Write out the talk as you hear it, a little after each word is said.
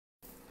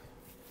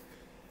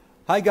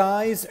Hi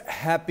guys,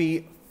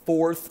 happy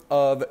 4th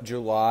of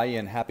July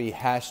and happy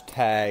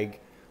hashtag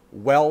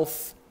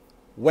Wealth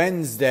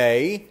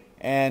Wednesday.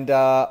 And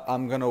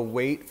I'm going to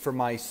wait for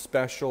my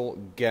special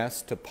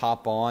guest to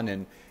pop on.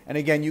 And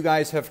again, you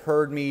guys have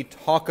heard me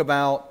talk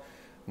about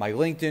my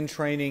LinkedIn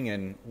training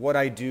and what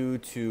I do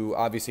to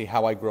obviously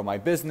how I grow my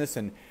business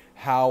and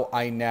how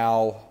I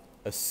now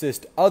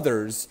assist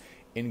others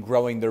in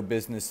growing their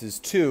businesses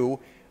too.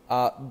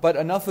 But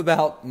enough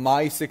about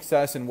my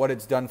success and what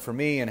it's done for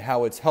me and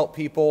how it's helped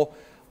people.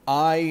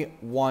 I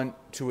want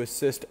to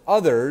assist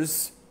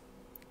others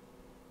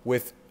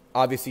with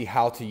obviously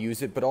how to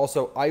use it, but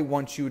also I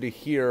want you to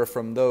hear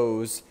from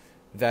those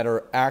that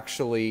are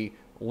actually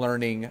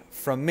learning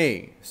from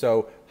me.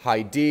 So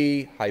hi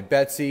Dee, hi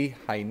Betsy,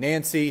 hi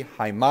Nancy,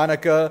 hi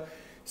Monica.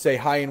 Say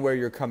hi and where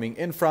you're coming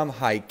in from.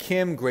 Hi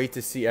Kim, great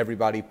to see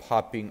everybody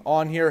popping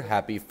on here.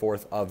 Happy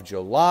 4th of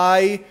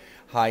July.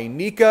 Hi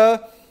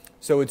Nika.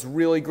 So it's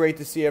really great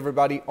to see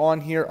everybody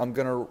on here. I'm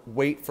going to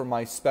wait for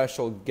my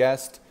special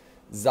guest,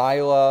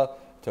 Zilah,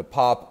 to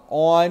pop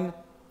on.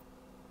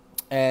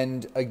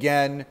 And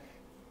again,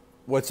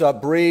 what's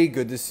up, Bree?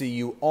 Good to see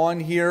you on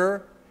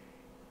here.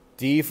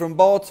 Dee from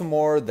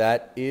Baltimore,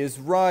 that is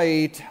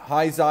right.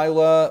 Hi,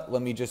 Zilah.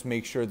 Let me just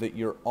make sure that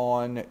you're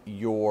on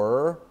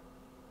your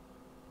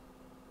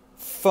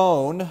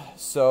phone.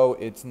 So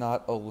it's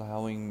not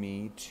allowing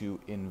me to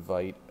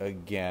invite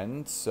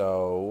again.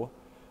 So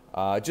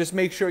just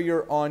make sure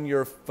you're on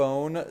your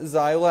phone,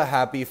 Zilah.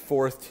 Happy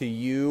 4th to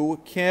you,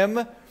 Kim.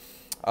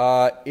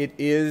 It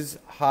is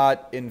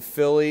hot in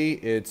Philly.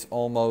 It's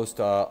almost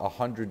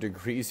 100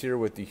 degrees here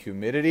with the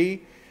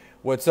humidity.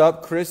 What's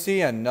up,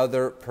 Chrissy?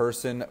 Another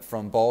person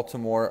from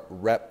Baltimore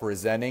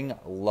representing.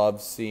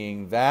 Love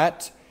seeing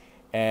that.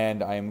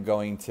 And I'm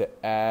going to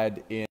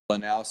add in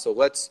now. So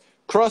let's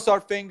cross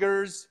our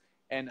fingers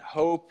and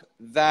hope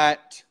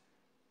that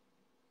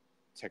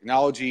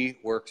technology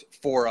works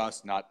for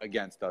us, not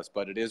against us,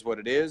 but it is what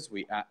it is.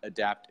 We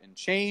adapt and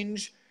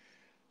change.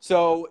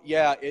 So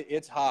yeah,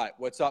 it's hot.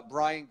 What's up,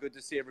 Brian? Good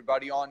to see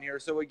everybody on here.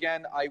 So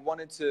again, I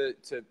wanted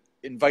to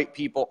invite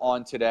people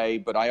on today,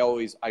 but I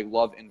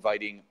love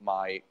inviting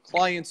my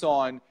clients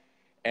on,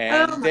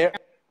 and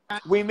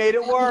we made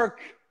it work.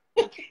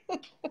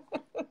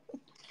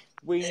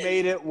 We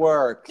made it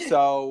work.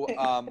 So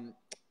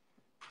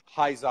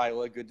hi,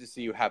 Zilah. Good to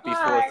see you. Happy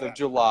 4th of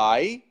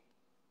July.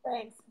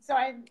 Thanks. So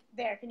I'm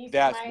there. Can you see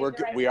Yes, my we're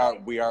good. right We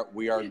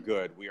are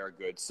good. We are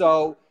good.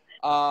 So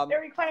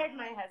it required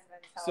my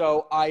husband.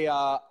 So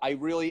I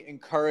really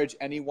encourage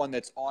anyone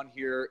that's on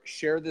here,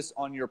 share this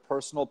on your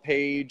personal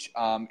page,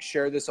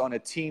 share this on a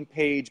team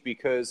page,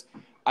 because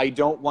I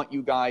don't want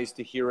you guys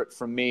to hear it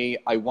from me.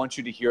 I want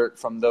you to hear it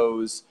from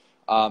those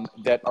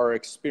that are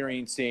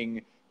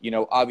experiencing,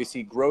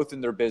 obviously growth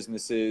in their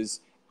businesses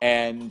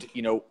and,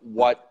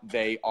 what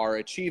they are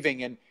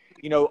achieving. And,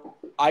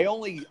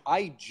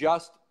 I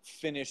just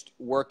finished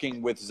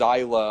working with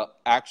Zilah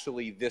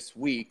actually this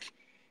week,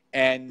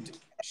 and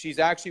she's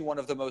actually one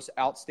of the most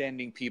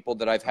outstanding people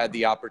that I've had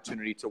the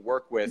opportunity to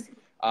work with.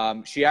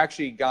 She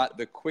actually got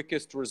the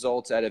quickest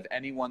results out of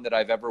anyone that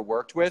I've ever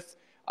worked with.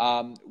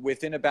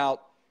 Within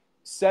about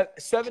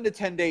 7 to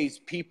 10 days,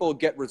 people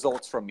get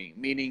results from me,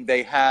 meaning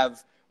they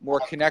have more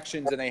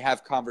connections and they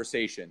have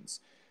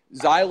conversations.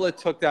 Zilah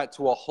took that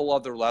to a whole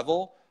other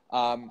level.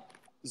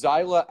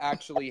 Zilah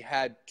actually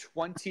had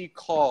 20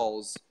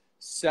 calls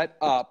set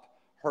up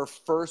her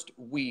first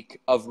week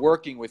of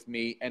working with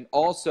me, and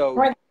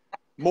also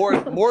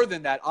more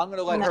than that. I'm going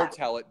to let her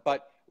tell it,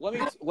 but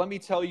let me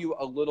tell you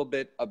a little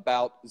bit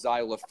about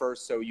Zilah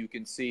first, so you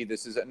can see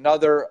this is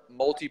another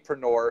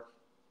multipreneur.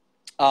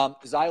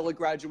 Zilah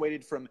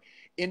graduated from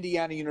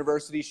Indiana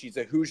University. She's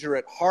a Hoosier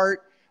at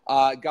heart.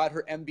 Got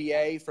her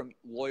MBA from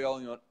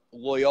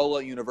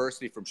Loyola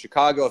University from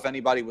Chicago. If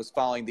anybody was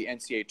following the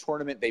NCAA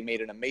tournament, they made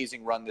an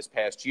amazing run this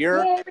past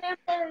year.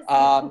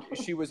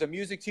 She was a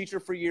music teacher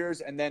for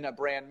years and then a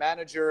brand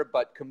manager,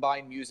 but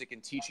combined music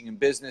and teaching and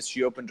business.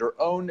 She opened her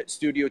own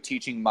studio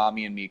teaching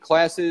Mommy and Me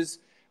classes.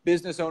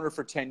 Business owner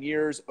for 10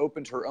 years,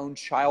 opened her own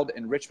child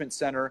enrichment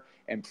center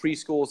and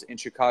preschools in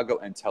Chicago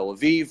and Tel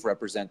Aviv,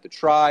 represent the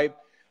tribe.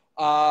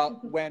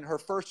 When her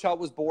first child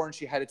was born,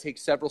 she had to take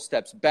several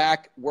steps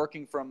back,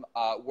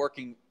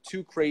 working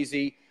too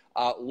crazy,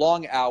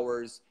 long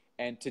hours,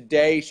 and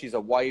today she's a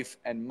wife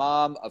and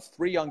mom of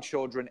 3 young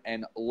children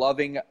and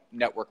loving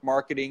network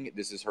marketing.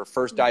 This is her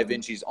first dive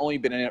in. She's only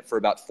been in it for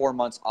about 4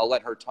 months. I'll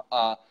let her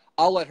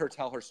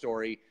tell her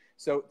story.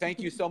 So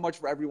thank you so much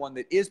for everyone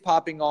that is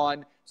popping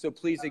on. So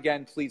please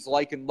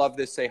like and love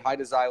this. Say hi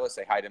to Zilah.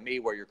 Say hi to me,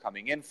 where you're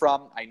coming in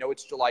from. I know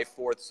it's July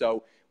 4th,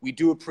 so we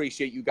do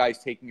appreciate you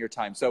guys taking your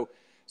time. So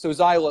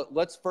Zilah,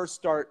 let's first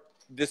start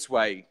this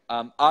way.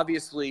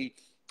 Obviously,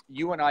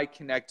 you and I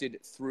connected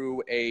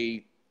through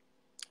a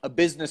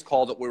business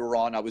call that we were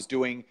on. I was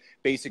doing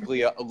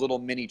basically a little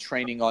mini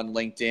training on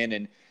LinkedIn,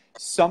 and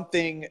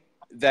something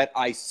that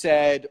I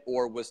said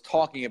or was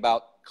talking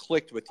about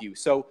clicked with you.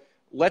 So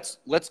let's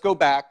go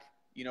back.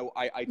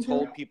 I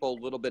told people a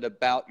little bit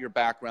about your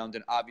background,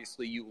 and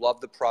obviously you love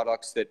the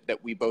products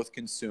that we both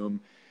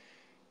consume.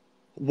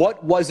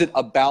 What was it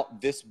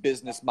about this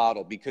business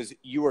model? Because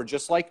you are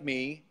just like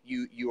me.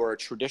 You are a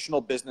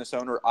traditional business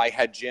owner. I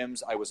had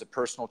gyms. I was a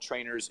personal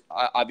trainer.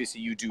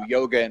 Obviously, you do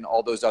yoga and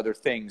all those other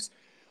things.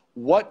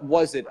 What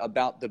was it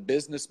about the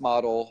business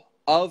model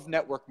of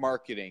network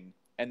marketing?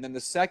 And then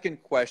the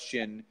second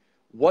question,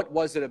 what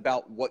was it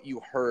about what you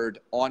heard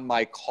on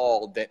my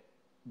call that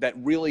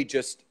really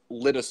just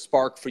lit a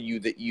spark for you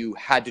that you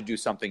had to do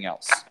something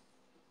else?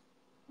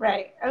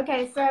 Right.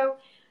 Okay. So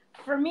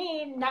for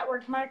me,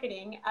 network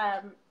marketing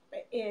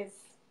is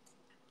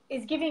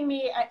giving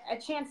me a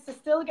chance to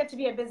still get to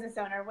be a business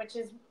owner, which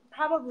is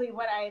probably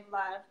what I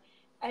love.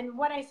 And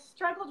what I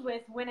struggled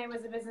with when I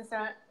was a business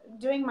owner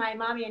doing my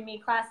Mommy and Me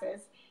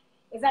classes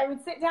is I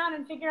would sit down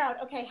and figure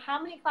out, okay,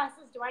 how many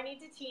classes do I need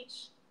to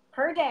teach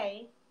per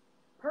day,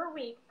 per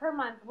week, per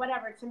month,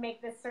 whatever, to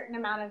make this certain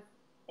amount of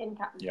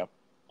income. Yep.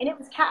 And it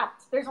was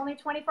capped. There's only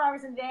 24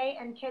 hours a day,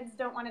 and kids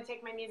don't want to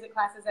take my music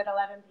classes at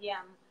 11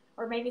 p.m.,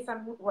 or maybe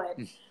some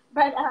would.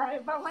 But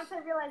once I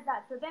realized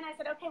that, so then I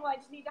said, okay, well, I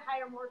just need to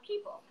hire more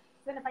people.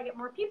 Then if I get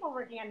more people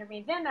working under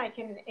me, then I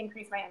can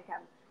increase my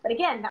income. But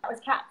again, that was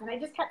capped. And I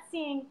just kept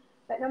seeing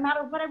that no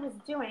matter what I was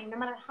doing, no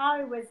matter how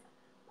I was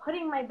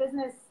putting my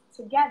business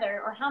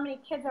together or how many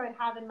kids I would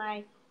have in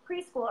my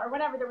preschool or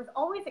whatever, there was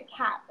always a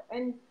cap.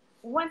 And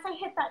once I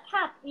hit that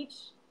cap each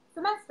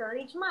semester or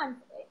each month,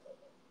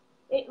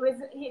 it was,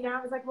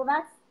 I was like, well,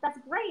 that's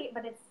great,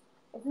 but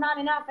it's not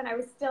enough. And I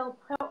was still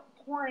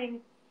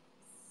pouring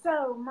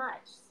so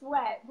much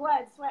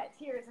blood, sweat,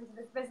 tears into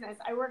this business.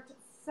 I worked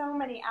so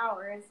many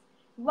hours,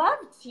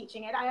 loved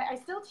teaching it. I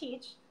still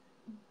teach,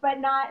 but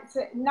not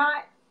to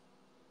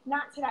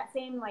that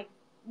same like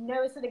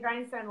nose to the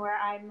grindstone where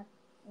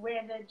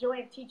the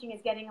joy of teaching is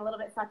getting a little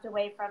bit sucked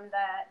away from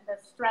the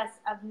stress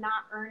of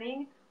not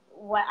earning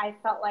what I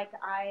felt like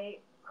I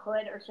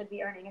could or should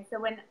be earning. And so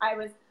when I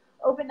was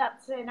opened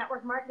up to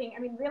network marketing, I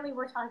mean, really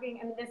we're talking,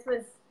 I mean, this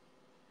was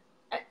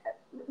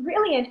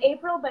really in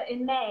April, but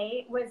in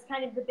May was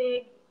kind of the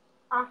big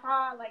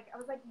aha, like I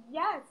was like,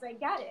 yes, I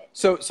get it.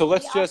 So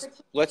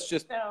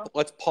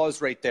let's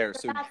pause right there.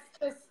 So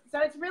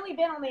it's really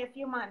been only a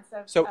few months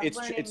of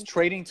it's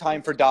trading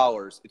time for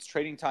dollars. It's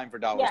trading time for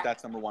dollars. Yeah.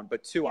 That's number one.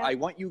 But two, I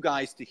want you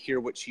guys to hear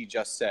what she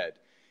just said.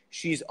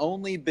 She's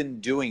only been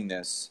doing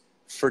this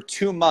for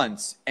 2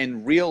 months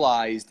and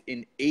realized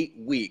in 8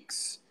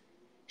 weeks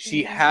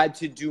she had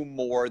to do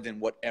more than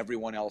what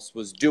everyone else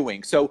was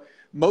doing. So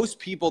most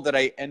people that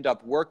I end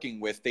up working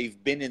with,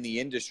 they've been in the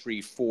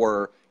industry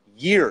for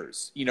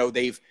years.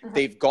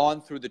 They've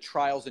gone through the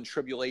trials and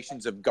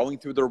tribulations of going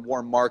through their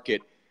warm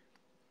market.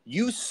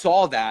 You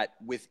saw that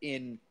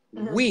within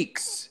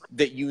weeks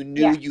that you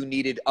knew you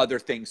needed other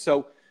things.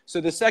 So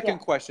the second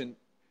question,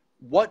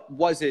 what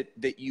was it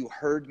that you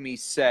heard me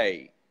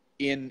say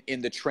in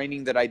the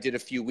training that I did a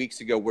few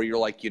weeks ago where you're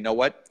like, you know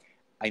what?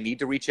 I need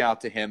to reach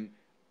out to him.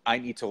 I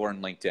need to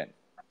learn LinkedIn.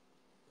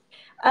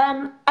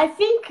 I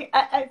think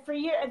for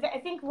you, I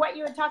think what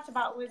you had talked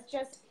about was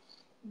just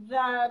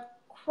the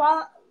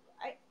quality.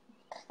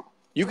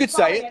 You could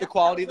say it, the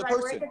quality of the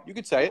person. You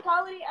could say it. The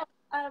quality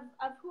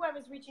of who I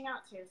was reaching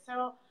out to.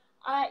 So,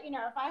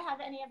 if I have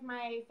any of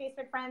my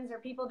Facebook friends or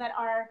people that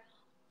are,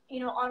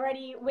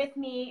 already with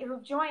me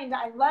who've joined,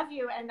 I love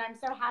you and I'm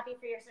so happy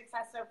for your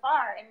success so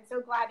far and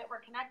so glad that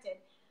we're connected.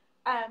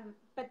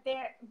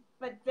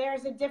 But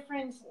there's a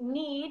different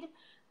need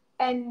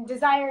and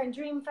desire and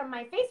dream from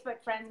my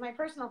Facebook friends, my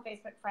personal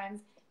Facebook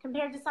friends,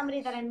 compared to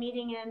somebody that I'm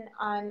meeting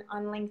on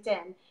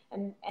LinkedIn.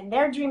 And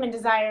their dream and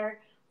desire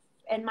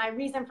and my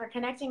reason for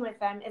connecting with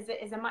them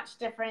is a much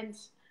different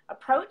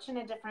approach and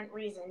a different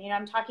reason.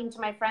 I'm talking to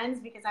my friends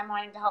because I'm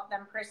wanting to help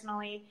them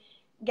personally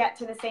get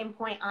to the same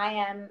point I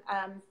am,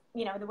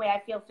 the way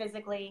I feel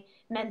physically,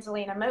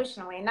 mentally, and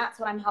emotionally. And that's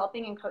what I'm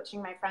helping and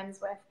coaching my friends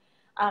with.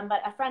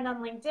 But a friend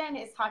on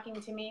LinkedIn is talking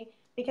to me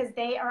because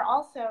they are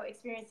also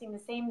experiencing the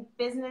same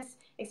business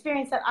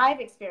experience that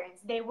I've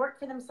experienced. They work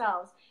for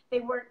themselves.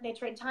 They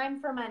trade time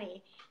for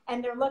money,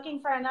 and they're looking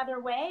for another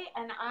way.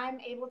 And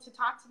I'm able to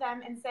talk to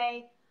them and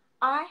say,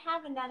 I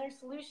have another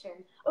solution.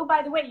 Oh,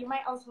 by the way, you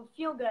might also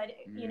feel good,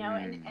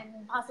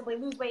 and possibly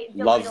lose weight and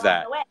feel good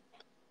along the way.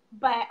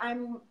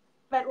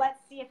 But let's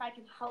see if I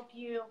can help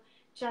you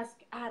just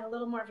add a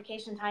little more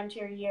vacation time to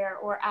your year,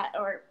 or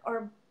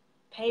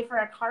pay for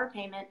a car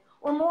payment,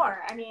 or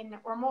more. I mean,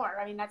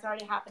 that's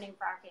already happening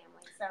for our family.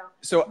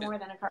 So more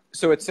than a car.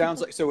 So it sounds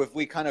like, so if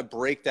we kind of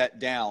break that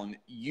down,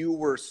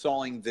 you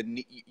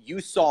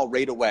saw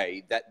right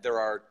away that there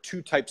are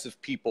two types of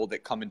people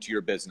that come into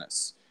your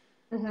business.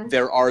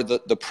 There are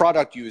the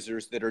product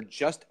users that are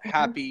just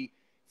happy,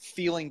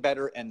 feeling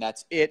better, and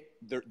that's it.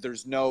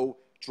 There's no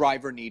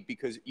driver need,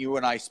 because you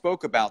and I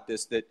spoke about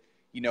this, that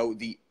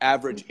the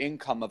average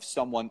income of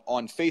someone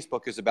on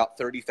Facebook is about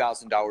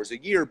 $30,000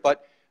 a year,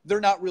 but they're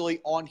not really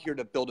on here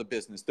to build a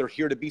business. They're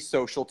here to be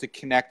social, to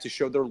connect, to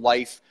show their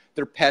life,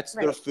 their pets,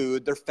 their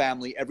food, their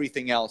family,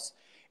 everything else.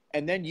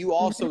 And then you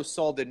also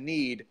saw the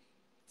need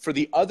for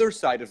the other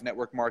side of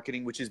network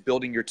marketing, which is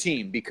building your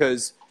team,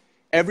 because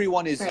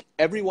everyone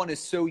is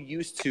so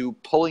used to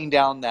pulling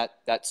down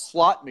that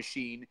slot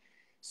machine,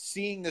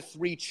 seeing the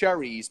 3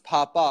 cherries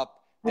pop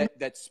up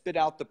that spit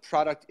out the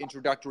product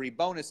introductory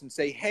bonus and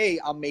say, hey,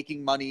 I'm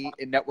making money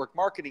in network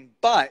marketing,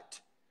 but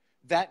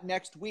that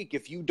next week,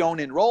 if you don't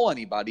enroll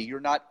anybody, you're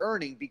not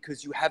earning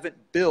because you haven't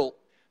built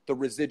the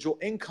residual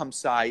income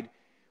side,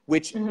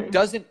 which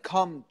doesn't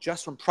come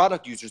just from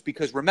product users.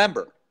 Because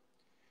remember,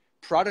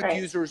 product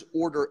users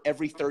order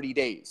every 30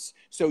 days.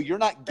 So you're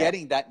not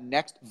getting that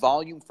next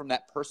volume from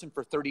that person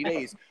for 30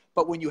 days.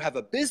 But when you have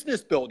a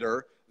business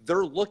builder,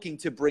 they're looking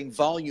to bring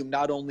volume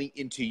not only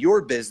into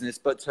your business,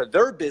 but to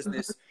their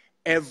business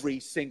every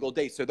single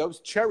day. So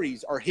those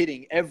cherries are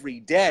hitting every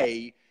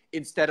day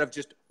instead of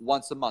just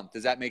once a month.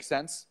 Does that make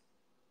sense?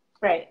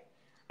 Right.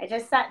 I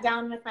just sat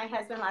down with my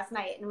husband last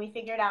night and we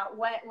figured out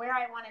where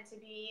I wanted to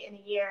be in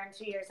a year and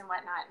 2 years and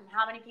whatnot, and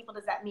how many people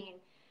does that mean.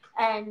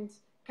 And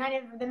kind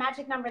of the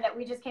magic number that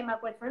we just came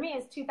up with for me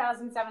is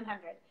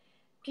 2,700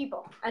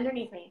 people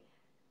underneath me.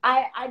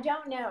 I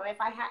don't know if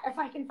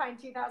I can find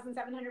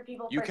 2,700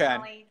 people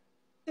personally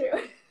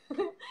too.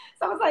 So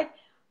I was like,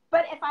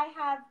 but if I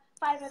have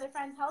 5 other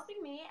friends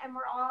helping me and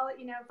we're all,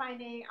 you know,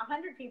 finding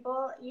 100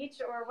 people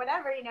each or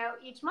whatever, you know,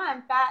 each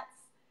month,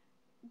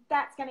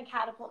 that's going to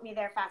catapult me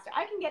there faster.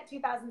 I can get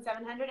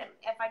 2,700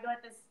 if I go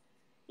at this,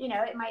 you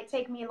know, it might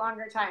take me a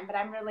longer time, but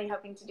I'm really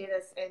hoping to do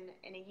this in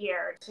a year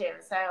or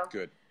 2. So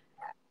good.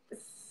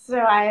 So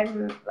I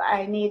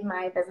need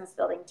my business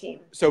building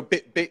team. So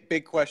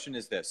big question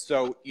is this.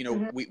 So, you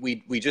know,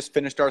 we just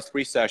finished our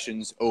 3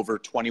 sessions over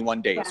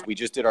 21 days. Yeah. We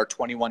just did our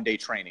 21-day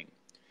training.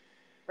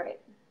 Right.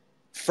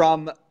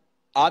 From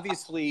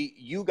obviously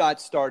you got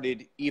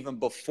started even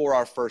before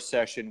our first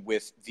session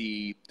with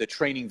the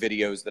training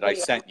videos that I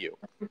sent you.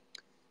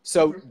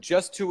 So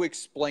just to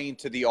explain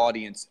to the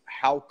audience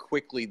how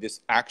quickly this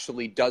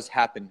actually does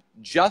happen,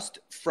 just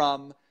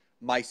from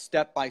my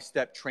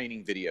step-by-step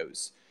training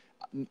videos.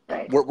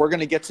 Right. We're going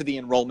to get to the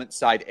enrollment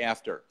side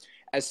after.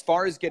 As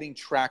far as getting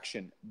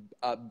traction,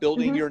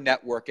 building your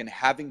network and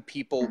having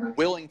people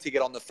willing to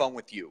get on the phone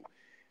with you,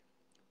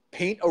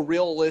 paint a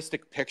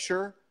realistic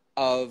picture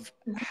of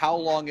how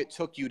long it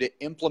took you to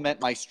implement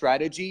my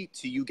strategy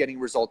to you getting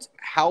results.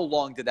 How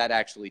long did that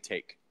actually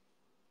take?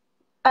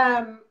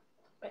 I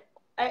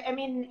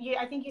mean,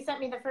 I think you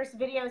sent me the first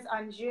videos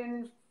on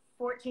June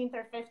 14th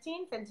or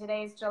 15th, and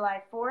today's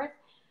July 4th.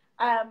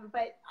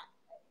 But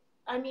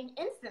I mean,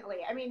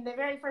 instantly. I mean, the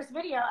very first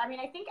video, I mean,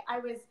 I think I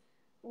was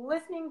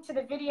listening to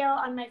the video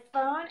on my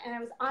phone and I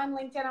was on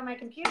LinkedIn on my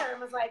computer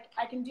and was like,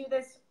 I can do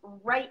this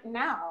right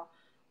now.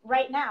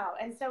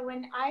 And so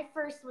when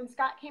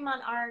Scott came on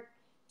our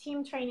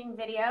team training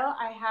video,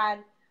 I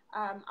had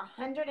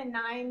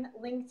 109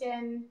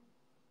 LinkedIn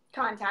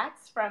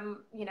contacts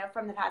from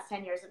the past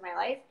 10 years of my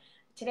life.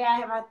 Today I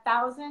have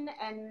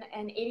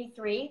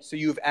 1,083. So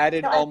you've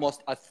added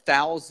almost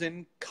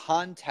 1,000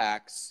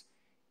 contacts.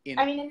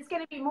 I mean, it's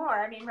going to be more.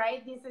 I mean,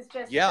 right? This is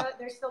just,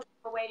 there's still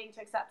people waiting to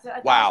accept. So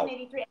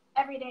 1,083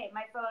 every day.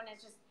 My phone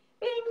is just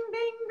bing,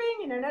 bing, bing,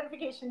 you know,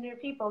 notification, new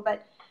people.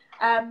 But,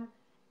 and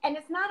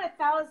it's not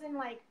 1,000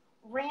 like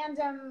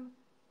random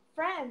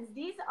friends.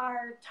 These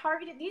are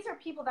targeted. These are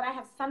people that I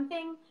have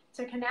something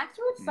to connect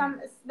with.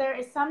 There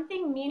is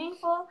something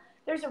meaningful.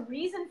 There's a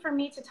reason for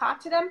me to talk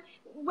to them,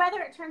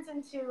 whether it turns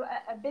into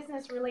a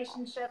business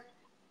relationship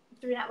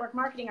through network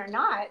marketing or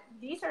not.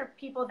 These are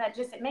people that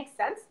just, it makes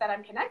sense that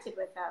I'm connected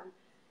with them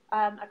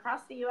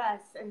across the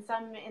US and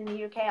some in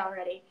the UK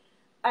already.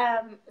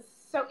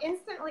 So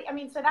instantly, I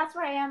mean, so that's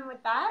where I am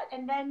with that.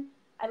 And then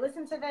I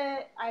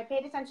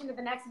paid attention to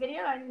the next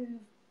video and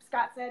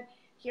Scott said,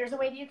 here's a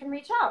way that you can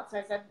reach out. So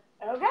I said,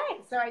 okay.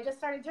 So I just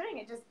started doing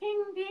it, just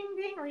ping, ping,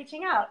 ping,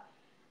 reaching out.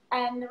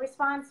 And the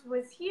response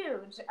was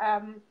huge.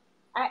 I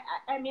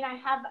mean, I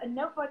have a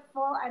notebook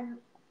full. I'm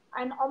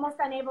almost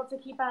unable to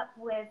keep up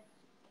with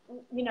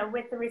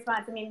the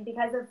response. I mean,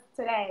 because of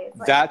today. It's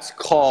like, that's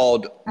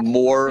called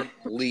more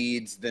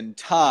leads than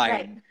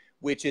time,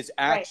 which is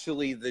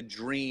actually the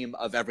dream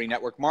of every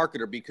network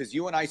marketer. Because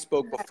you and I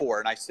spoke before,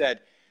 and I said,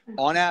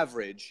 on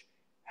average,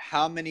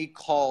 how many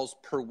calls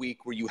per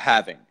week were you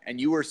having? And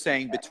you were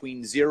saying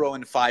between 0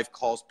 and 5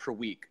 calls per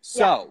week.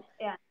 So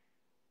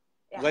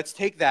let's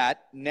take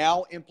that.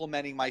 Now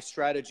implementing my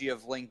strategy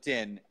of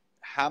LinkedIn,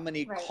 how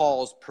many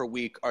calls per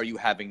week are you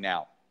having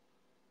now?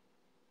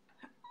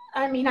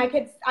 I mean, I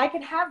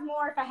could have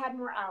more if I had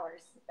more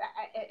hours,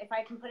 if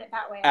I can put it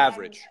that way.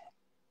 Average.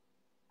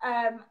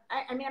 I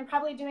mean, I'm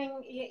probably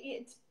doing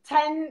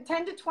 10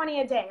 to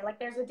 20 a day. Like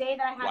there's a day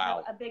that I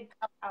have a big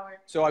hour.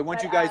 So I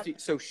want you guys to,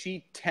 so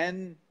she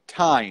 10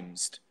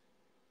 times,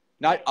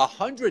 not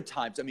 100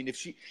 times. I mean, if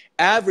she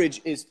average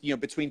is,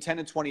 between 10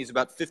 and 20 is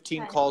about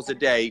 15 calls a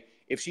day.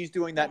 If she's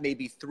doing that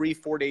maybe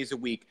 3-4 days a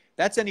week,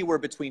 that's anywhere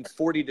between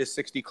 40 to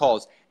 60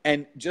 calls.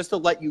 And just to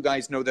let you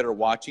guys know that are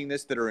watching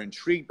this, that are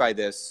intrigued by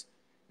this,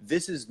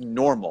 this is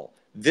normal.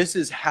 This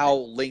is how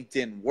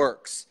LinkedIn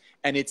works.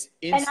 And it's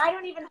and I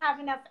don't even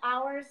have enough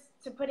hours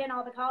to put in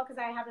all the calls because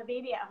I have a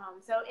baby at home.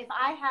 So if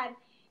I had,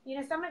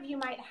 some of you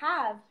might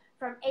have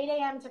from 8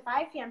 a.m. to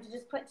 5 p.m. to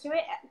just put to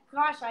it.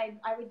 Gosh, I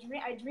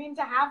dream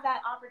to have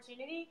that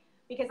opportunity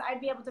because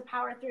I'd be able to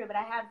power through. But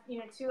I have, you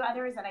know, 2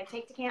 others that I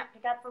take to camp,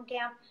 pick up from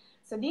camp.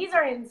 So these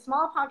are in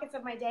small pockets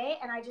of my day,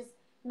 and I just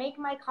make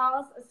my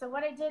calls. So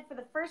what I did for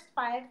the first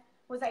 5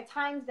 was I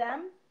timed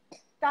them,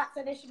 got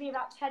so they should be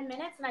about 10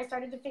 minutes, and I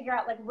started to figure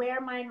out like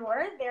where mine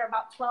were. They're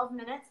about 12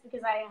 minutes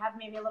because I have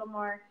maybe a little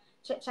more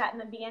chit chat in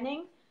the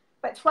beginning,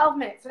 but 12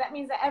 minutes. So that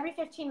means that every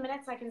 15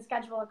 minutes I can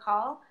schedule a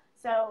call.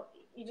 So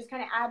you just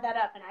kind of add that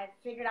up, and I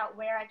figured out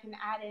where I can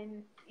add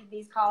in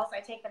these calls.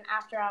 I take them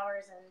after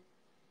hours,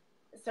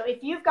 and so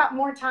if you've got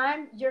more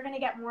time, you're going to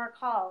get more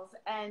calls.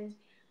 And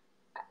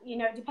you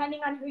know, depending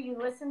on who you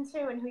listen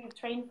to and who you've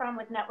trained from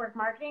with network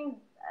marketing,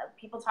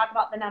 people talk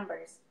about the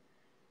numbers.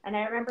 And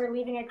I remember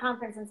leaving a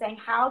conference and saying,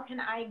 how can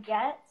I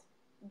get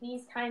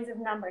these kinds of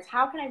numbers?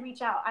 How can I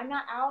reach out? I'm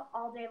not out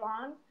all day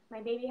long.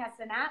 My baby has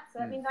to nap, so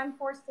that means I'm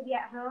forced to be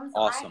at home.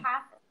 So Awesome. I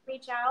have to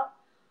reach out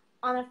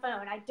on the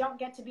phone. I don't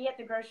get to be at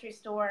the grocery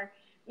store,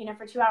 you know,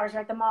 for 2 hours, or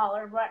at the mall,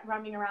 or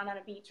roaming around on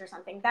a beach or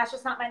something. That's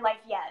just not my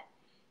life yet.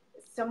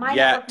 So my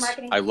network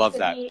marketing I love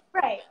that.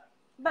 Right.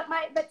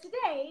 But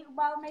today,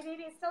 while my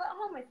baby is still at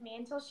home with me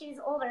until she's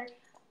older,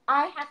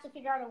 I have to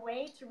figure out a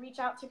way to reach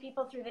out to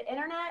people through the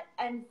internet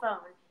and phone.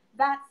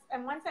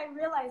 And once I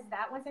realized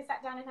that, once I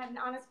sat down and had an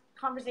honest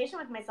conversation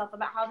with myself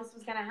about how this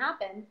was going to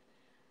happen,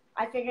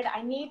 I figured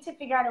I need to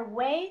figure out a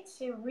way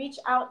to reach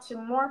out to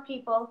more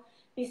people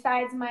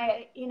besides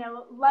my, you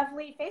know,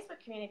 lovely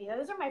Facebook community.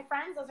 Those are my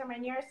friends. Those are my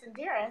nearest and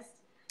dearest.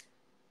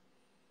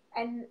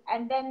 And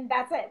then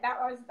that's it.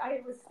 I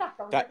was stuck.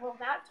 I was like, well,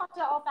 now I've talked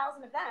to all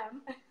 1,000 of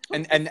them.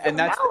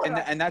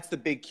 And that's the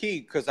big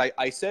key, because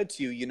I said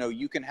to you, you know,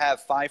 you can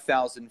have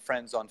 5,000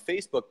 friends on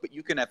Facebook, but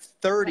you can have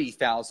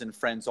 30,000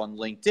 friends on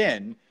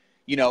LinkedIn,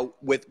 you know,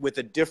 with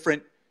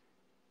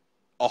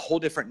a whole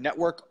different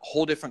network, a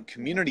whole different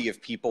community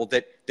of people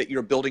that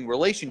you're building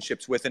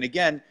relationships with. And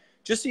again,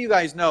 just so you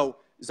guys know,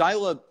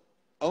 Zilah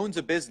owns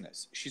a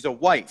business. She's a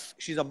wife.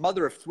 She's a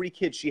mother of 3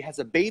 kids. She has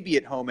a baby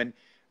at home. And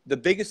the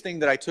biggest thing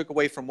that I took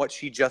away from what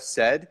she just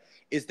said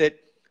is that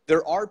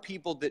there are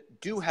people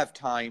that do have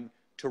time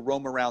to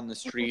roam around the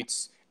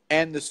streets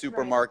and the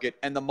supermarket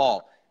and the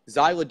mall.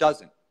 Zilah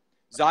doesn't.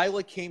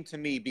 Zilah came to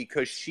me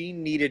because she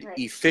needed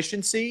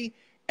efficiency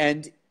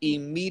and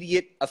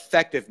immediate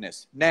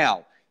effectiveness.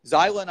 Now,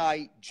 Zilah and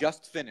I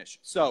just finished.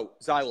 So,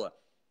 Zilah,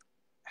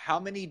 how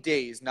many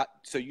days,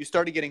 so you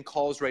started getting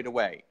calls right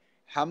away.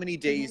 How many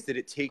days did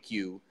it take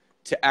you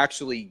to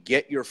actually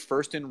get your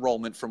first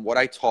enrollment from what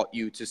I taught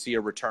you to see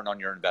a return on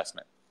your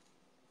investment?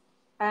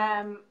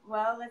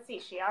 Well, let's see.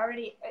 She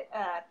already,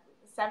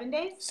 7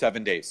 days?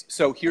 7 days.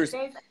 So here's,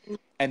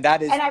 and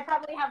that is. And I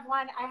probably have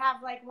I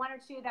have like 1 or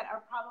 2 that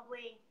are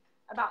probably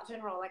about to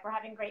enroll. Like we're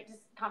having great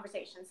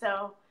conversation.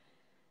 So,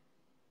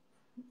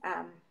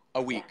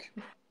 a week.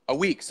 Yeah. A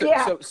week. So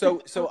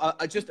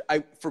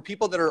for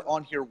people that are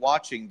on here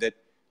watching that,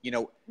 you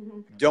know,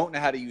 don't know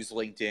how to use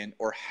LinkedIn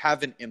or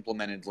haven't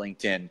implemented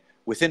LinkedIn,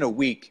 within a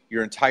week,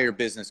 your entire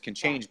business can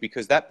change,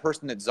 because that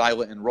person that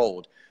Zilah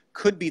enrolled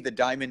could be the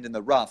diamond in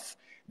the rough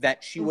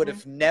that she would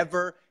have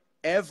never,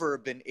 ever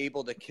been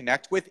able to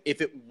connect with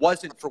if it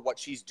wasn't for what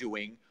she's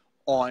doing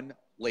on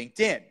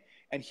LinkedIn.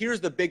 And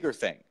here's the bigger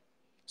thing.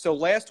 So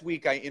last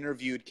week, I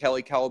interviewed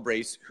Kelly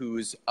Calabrese,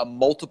 who's a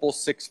multiple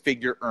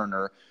 6-figure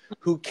earner,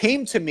 who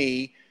came to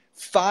me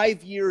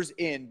 5 years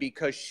in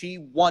because she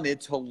wanted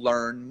to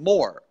learn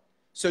more.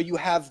 So you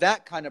have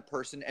that kind of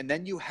person, and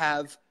then you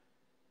have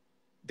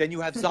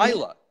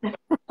Zilah,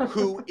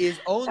 who is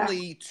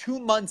only 2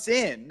 months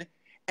in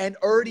and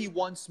already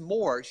wants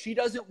more. She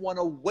doesn't want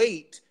to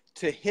wait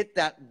to hit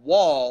that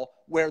wall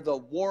where the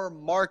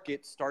warm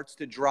market starts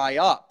to dry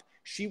up.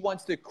 She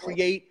wants to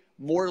create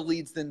more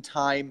leads than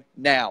time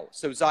now.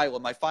 So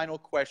Zilah, my final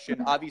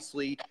question,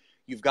 obviously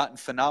you've gotten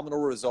phenomenal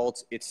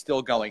results. It's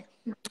still going.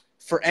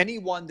 For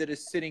anyone that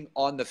is sitting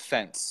on the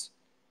fence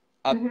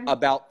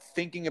about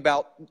thinking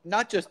about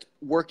not just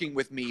working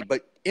with me,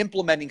 but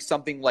implementing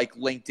something like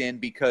LinkedIn,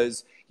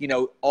 because, you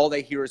know, all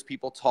they hear is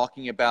people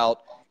talking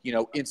about, you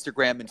know,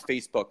 Instagram and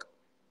Facebook.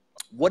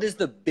 What is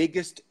the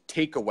biggest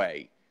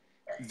takeaway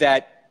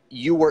that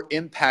you were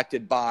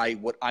impacted by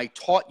what I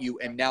taught you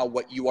and now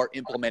what you are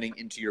implementing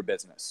into your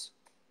business?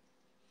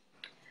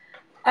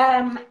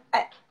 I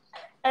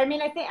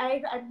mean, I think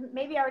I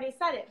maybe already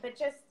said it, but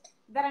just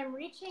that I'm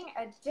reaching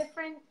a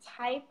different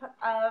type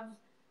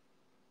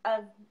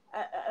of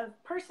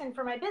person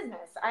for my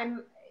business.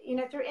 I'm, you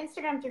know, through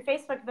Instagram, through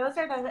Facebook,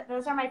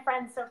 those are my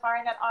friends so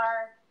far that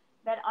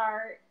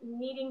are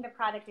needing the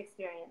product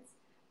experience.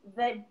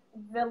 The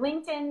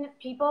LinkedIn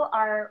people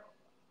are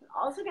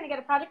also going to get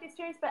a product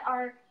experience, but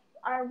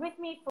are with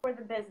me for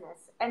the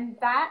business. And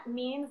that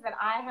means that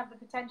I have the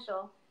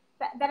potential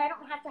that I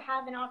don't have to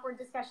have an awkward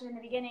discussion in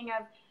the beginning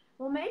of,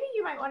 well, maybe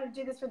you might want to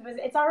do this for the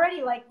business. It's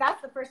already like,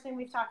 that's the first thing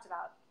we've talked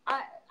about.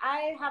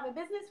 I have a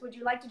business. Would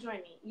you like to join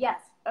me? Yes.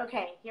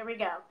 Okay, here we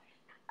go.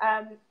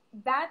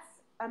 That's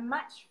a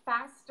much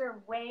faster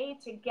way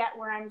to get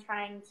where I'm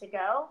trying to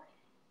go.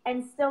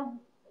 And still,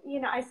 you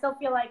know, I still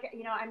feel like,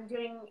 you know, I'm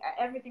doing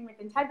everything with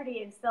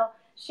integrity and still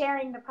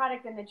sharing the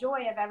product and the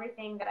joy of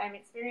everything that I'm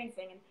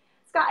experiencing. And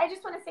Scott, I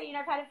just want to say, you know,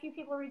 I've had a few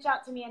people reach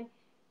out to me, and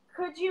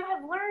could you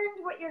have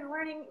learned what you're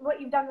learning, what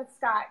you've done with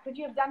Scott? Could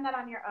you have done that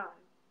on your own?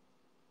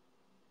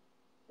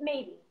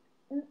 Maybe.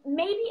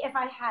 Maybe if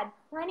I had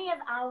plenty of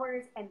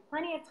hours and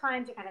plenty of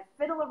time to kind of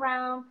fiddle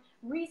around,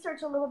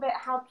 research a little bit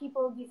how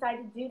people decide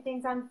to do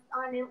things on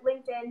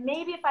LinkedIn,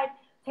 maybe if I'd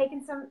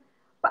taken some,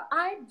 but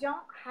I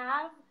don't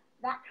have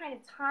that kind of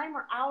time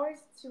or hours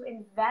to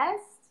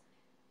invest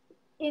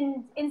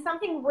in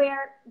something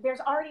where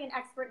there's already an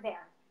expert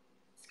there.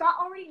 Scott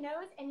already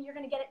knows, and you're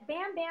going to get it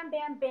bam, bam,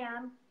 bam,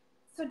 bam.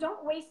 So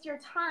don't waste your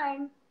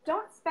time.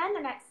 Don't spend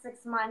the next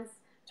 6 months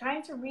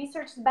trying to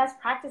research the best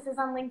practices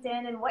on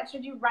LinkedIn and what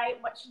should you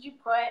write, what should you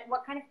put,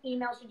 what kind of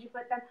email should you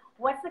put them,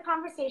 what's the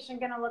conversation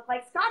going to look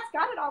like. Scott's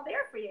got it all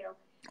there for you.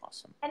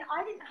 Awesome. And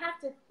I didn't have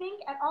to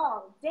think at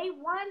all. Day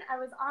 1, I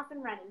was off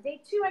and running.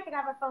 Day 2, I could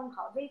have a phone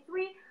call. Day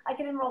 3, I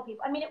could enroll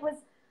people. I mean,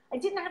 I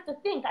didn't have to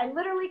think. I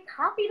literally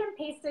copied and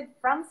pasted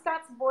from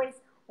Scott's voice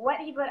what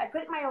he put. I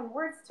put my own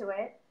words to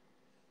it,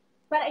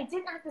 but I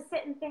didn't have to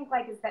sit and think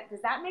like, does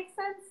that make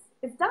sense?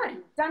 It's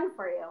done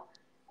for you.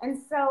 And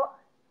so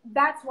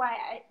that's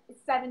why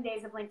 7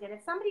 days of LinkedIn.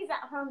 If somebody's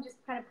at home just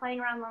kind of playing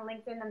around on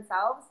LinkedIn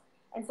themselves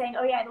and saying,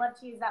 oh yeah, I'd love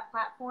to use that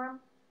platform,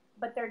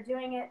 but they're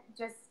doing it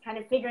just kind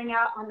of figuring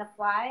out on the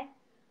fly,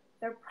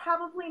 they're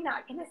probably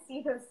not going to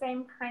see those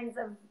same kinds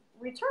of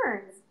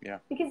returns. Yeah.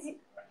 Because,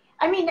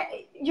 I mean,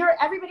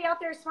 everybody out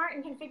there is smart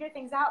and can figure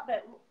things out,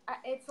 but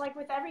it's like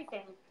with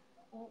everything.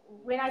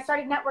 When I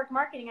started network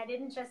marketing, I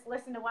didn't just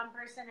listen to one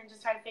person and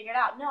just try to figure it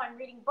out. No, I'm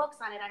reading books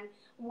on it. I'm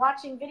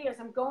watching videos.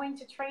 I'm going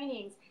to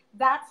trainings.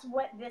 That's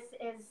what this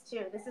is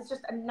too. This is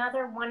just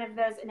another one of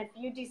those. And if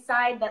you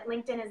decide that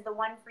LinkedIn is the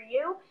one for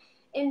you,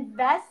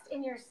 invest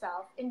in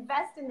yourself,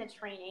 invest in the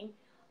training.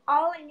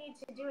 All I need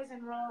to do is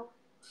enroll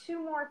 2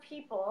 more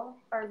people,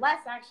 or less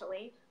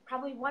actually,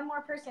 probably 1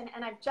 more person,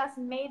 and I've just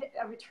made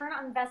a return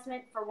on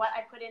investment for what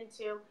I put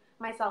into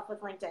myself with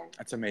LinkedIn.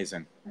 That's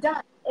amazing.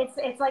 Done.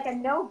 It's like a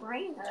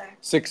no-brainer.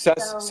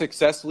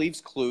 Success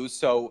leaves clues.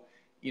 So,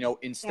 you know,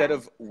 instead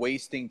of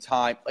wasting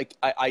time, like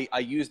I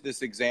use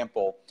this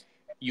example,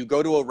 you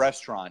go to a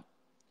restaurant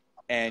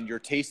and you're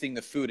tasting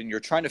the food and you're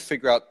trying to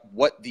figure out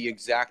what the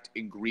exact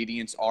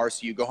ingredients are.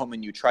 So you go home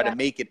and you try to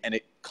make it and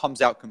it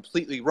comes out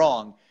completely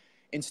wrong.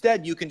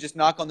 Instead, you can just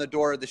knock on the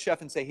door of the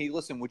chef and say, hey,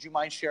 listen, would you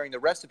mind sharing the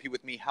recipe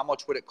with me? How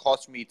much would it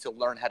cost me to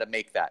learn how to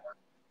make that?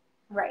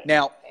 Right.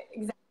 Now,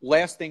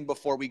 last thing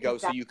before we go,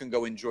 so you can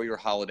go enjoy your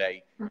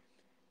holiday.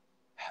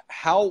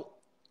 How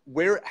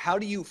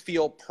do you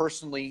feel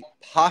personally,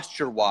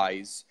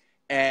 posture-wise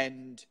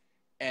and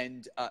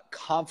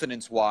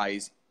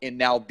confidence-wise in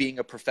now being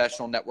a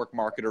professional network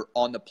marketer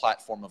on the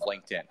platform of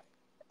LinkedIn?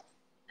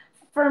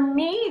 For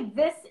me,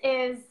 this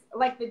is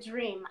like the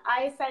dream.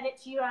 I said it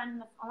to you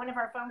on one of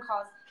our phone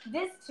calls.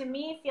 This, to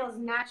me, feels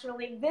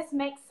naturally, this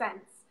makes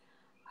sense.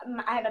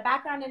 I have a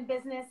background in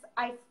business.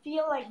 I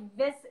feel like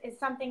this is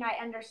something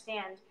I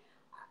understand.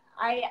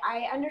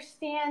 I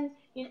understand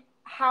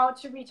how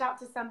to reach out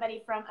to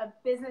somebody from a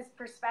business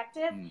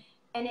perspective,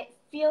 and it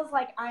feels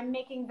like I'm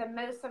making the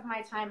most of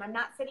my time. I'm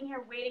not sitting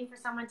here waiting for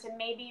someone to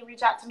maybe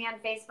reach out to me on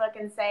Facebook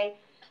and say,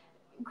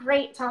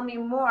 great, tell me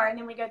more, and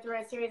then we go through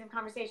a series of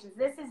conversations.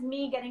 This is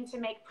me getting to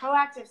make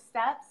proactive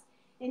steps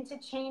into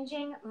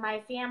changing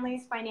my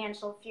family's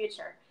financial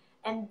future,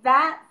 and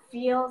that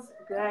feels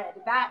good.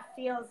 That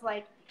feels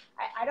like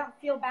I don't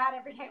feel bad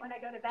every night when I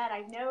go to bed.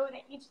 I know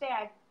that each day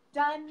I've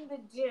done the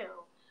do.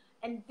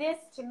 And this,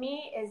 to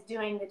me, is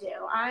doing the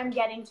do. I'm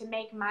getting to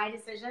make my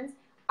decisions.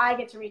 I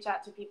get to reach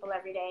out to people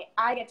every day.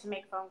 I get to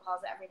make phone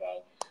calls every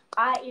day.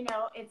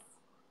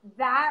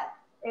 That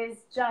is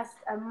just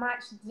a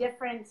much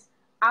different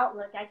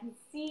outlook. I can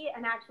see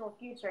an actual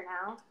future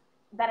now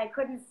that I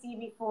couldn't see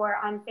before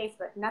on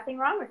Facebook. Nothing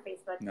wrong with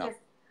Facebook. No. Just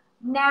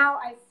now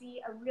I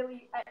see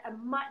a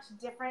much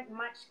different,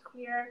 much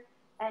clearer,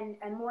 and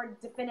more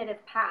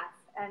definitive path.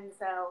 And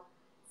so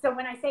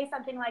when I say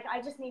something like,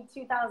 I just need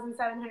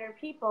 2,700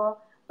 people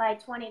by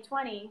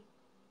 2020,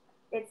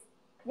 it's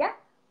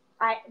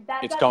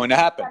going to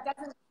happen. That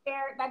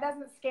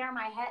doesn't scare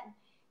my head.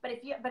 But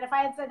if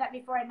I had said that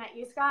before I met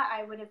you, Scott,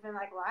 I would have been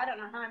like, well, I don't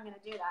know how I'm going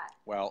to do that.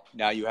 Well,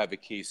 now you have a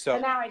key. So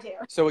now I do.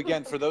 So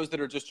again, for those that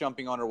are just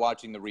jumping on or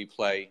watching the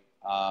replay,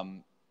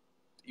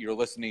 you're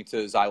listening to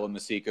Zilah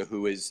Messica,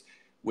 who is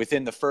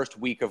within the first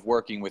week of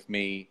working with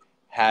me,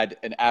 had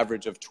an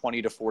average of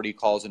 20 to 40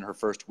 calls in her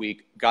first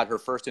week, got her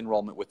first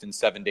enrollment within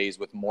 7 days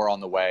with more on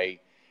the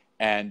way.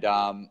 And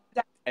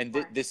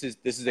this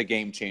is a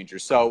game changer.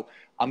 So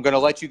I'm going to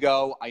let you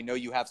go. I know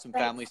you have some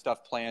family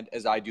stuff planned,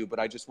 as I do, but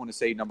I just want to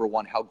say, number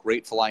one, how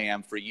grateful I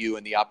am for you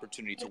and the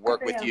opportunity to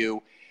work with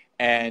you.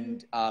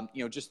 And,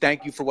 just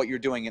thank you for what you're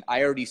doing. And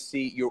I already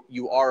see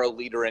you are a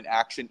leader in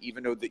action,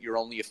 even though that you're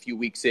only a few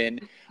weeks in.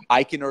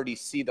 I can already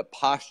see the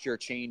posture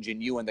change in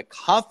you and the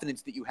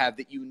confidence that you have,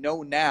 that you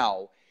know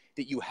now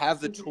that you have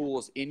the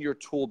tools in your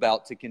tool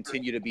belt to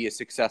continue to be a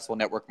successful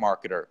network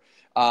marketer.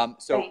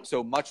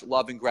 So much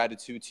love and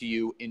gratitude to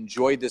you.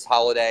 Enjoy this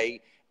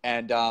holiday,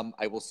 and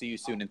I will see you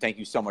soon. And thank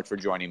you so much for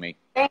joining me.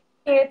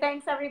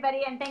 Thanks,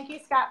 everybody. And thank you,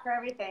 Scott, for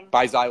everything.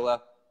 Bye,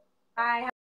 Zilah. Bye.